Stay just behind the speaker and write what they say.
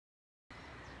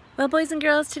Well, boys and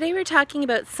girls, today we're talking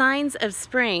about signs of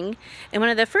spring, and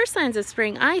one of the first signs of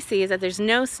spring I see is that there's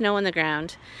no snow on the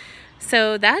ground.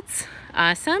 So that's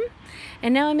awesome.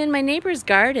 And now I'm in my neighbor's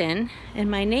garden,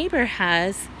 and my neighbor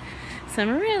has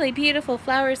some really beautiful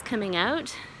flowers coming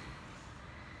out.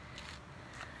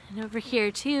 And over here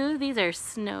too, these are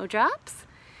snowdrops.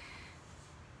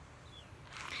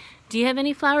 Do you have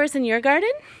any flowers in your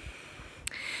garden?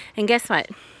 And guess what?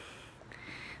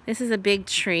 This is a big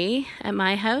tree at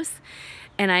my house,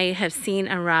 and I have seen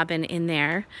a robin in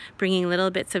there bringing little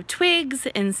bits of twigs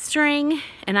and string,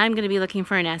 and I'm going to be looking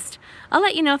for a nest. I'll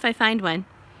let you know if I find one.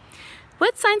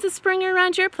 What signs of spring are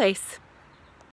around your place?